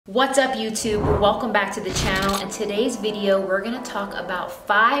What's up YouTube? Welcome back to the channel. In today's video, we're gonna talk about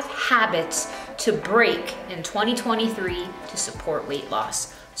 5 habits to break in 2023 to support weight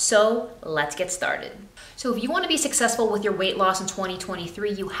loss. So let's get started. So if you wanna be successful with your weight loss in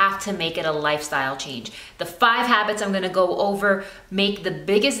 2023, you have to make it a lifestyle change. The 5 habits I'm gonna go over make the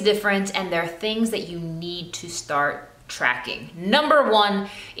biggest difference, and they're things that you need to start tracking. Number 1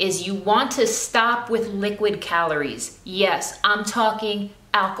 is you want to stop with liquid calories. Yes, I'm talking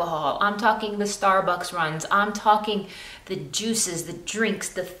alcohol. I'm talking the Starbucks runs. I'm talking the juices, the drinks,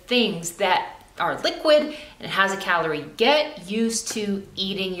 the things that are liquid and it has a calorie. Get used to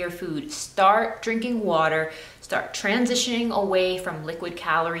eating your food. Start drinking water. Start transitioning away from liquid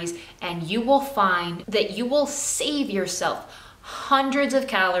calories, and you will find that you will save yourself hundreds of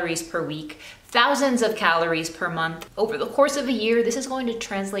calories per week, thousands of calories per month. Over the course of a year, this is going to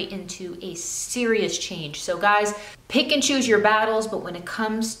translate into a serious change. So guys, pick and choose your battles, but when it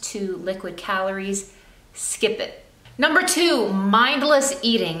comes to liquid calories, skip it. Number 2, mindless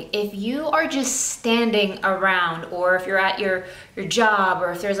eating. If you are just standing around, or if you're at your job,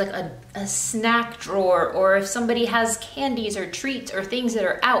 or if there's like a snack drawer, or if somebody has candies or treats or things that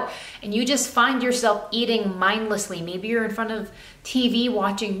are out, and you just find yourself eating mindlessly, maybe you're in front of TV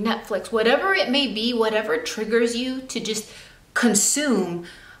watching Netflix, whatever it may be, whatever triggers you to just consume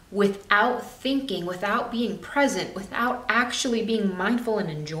without thinking, without being present, without actually being mindful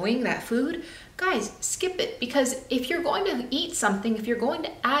and enjoying that food, guys, skip it. Because if you're going to eat something, if you're going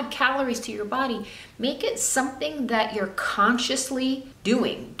to add calories to your body, make it something that you're consciously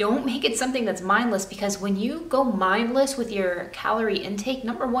doing. Don't make it something that's mindless, because when you go mindless with your calorie intake,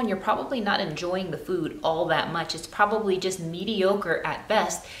 number 1, you're probably not enjoying the food all that much. It's probably just mediocre at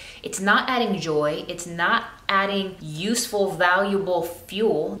best. It's not adding joy. It's not adding useful, valuable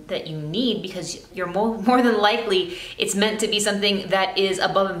fuel that you need, because you're more than likely it's meant to be something that is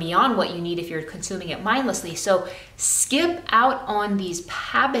above and beyond what you need if you're consuming it mindlessly. So skip out on these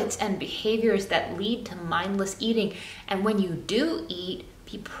habits and behaviors that lead to mindless eating. And when you do eat,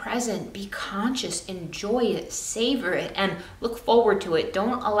 be present, be conscious, enjoy it, savor it, and look forward to it.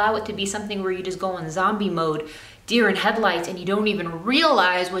 Don't allow it to be something where you just go in zombie mode, deer in headlights, and you don't even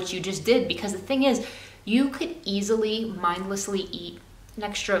realize what you just did. Because the thing is, you could easily mindlessly eat an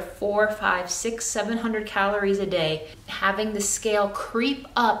extra 400, 500, 600, 700 calories a day, having the scale creep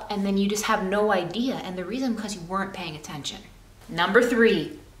up, and then you just have no idea. And the reason, because you weren't paying attention. Number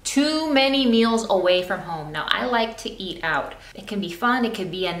 3, too many meals away from home. Now, I like to eat out. It can be fun. It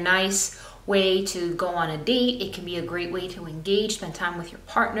could be a nice way to go on a date. It can be a great way to engage, spend time with your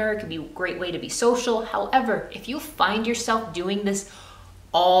partner. It can be a great way to be social. However, if you find yourself doing this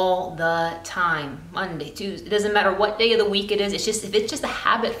all the time, Monday, Tuesday, it doesn't matter what day of the week it is, if it's just a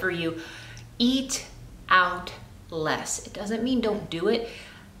habit for you, eat out less. It doesn't mean don't do it.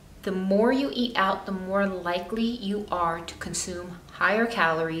 The more you eat out, the more likely you are to consume higher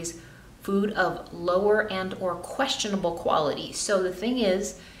calories, food of lower and or questionable quality. So the thing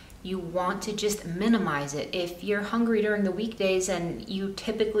is, you want to just minimize it. If you're hungry during the weekdays and you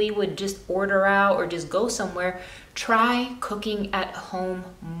typically would just order out or just go somewhere, try cooking at home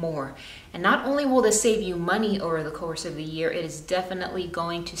more. And not only will this save you money over the course of the year, it is definitely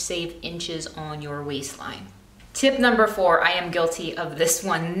going to save inches on your waistline. Tip number 4, I am guilty of this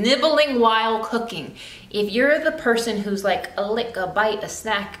one, nibbling while cooking. If you're the person who's like a lick, a bite, a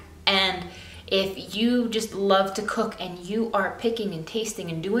snack, and if you just love to cook and you are picking and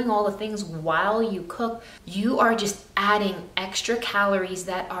tasting and doing all the things while you cook, you are just adding extra calories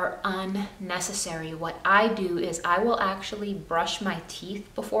that are unnecessary. What I do is I will actually brush my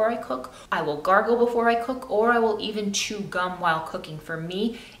teeth before I cook, I will gargle before I cook, or I will even chew gum while cooking. For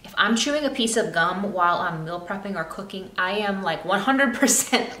me, if I'm chewing a piece of gum while I'm meal prepping or cooking, I am like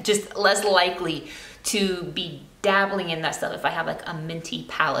 100% just less likely to be dabbling in that stuff if I have like a minty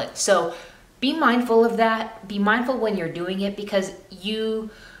palate. So be mindful of that. Be mindful when you're doing it, because you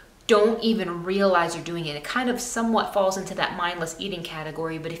don't even realize you're doing it. It kind of somewhat falls into that mindless eating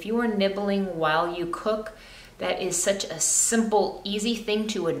category, but if you are nibbling while you cook, that is such a simple, easy thing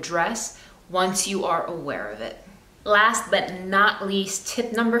to address once you are aware of it. Last but not least,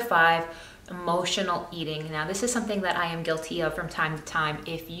 tip number 5, emotional eating. Now, this is something that I am guilty of from time to time.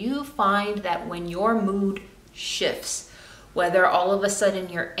 If you find that when your mood shifts, whether all of a sudden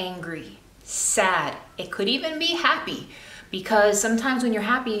you're angry, sad, it could even be happy, because sometimes when you're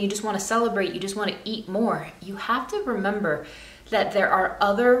happy and you just want to celebrate, you just want to eat more, you have to remember that there are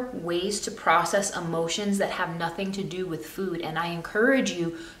other ways to process emotions that have nothing to do with food. And I encourage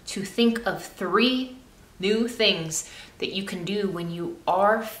you to think of 3 new things that you can do when you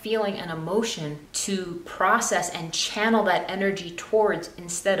are feeling an emotion to process and channel that energy towards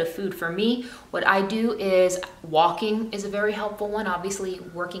instead of food. For me, what I do is walking is a very helpful one. Obviously,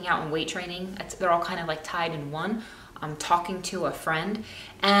 working out and weight training, they're all kind of like tied in one. I'm talking to a friend.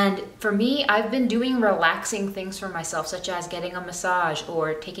 And for me, I've been doing relaxing things for myself, such as getting a massage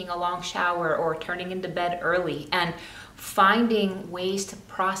or taking a long shower or turning into bed early. And finding ways to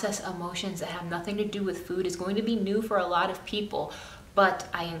process emotions that have nothing to do with food is going to be new for a lot of people. But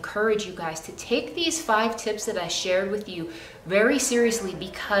I encourage you guys to take these 5 tips that I shared with you very seriously,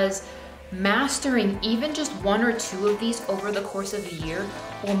 because mastering even just 1 or 2 of these over the course of a year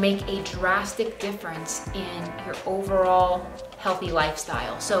will make a drastic difference in your overall healthy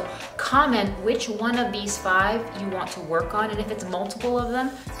lifestyle. So comment which one of these 5 you want to work on, and if it's multiple of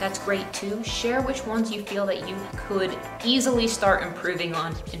them, that's great too. Share which ones you feel that you could easily start improving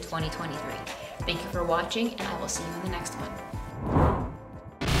on in 2023. Thank you for watching, and I will see you in the next one.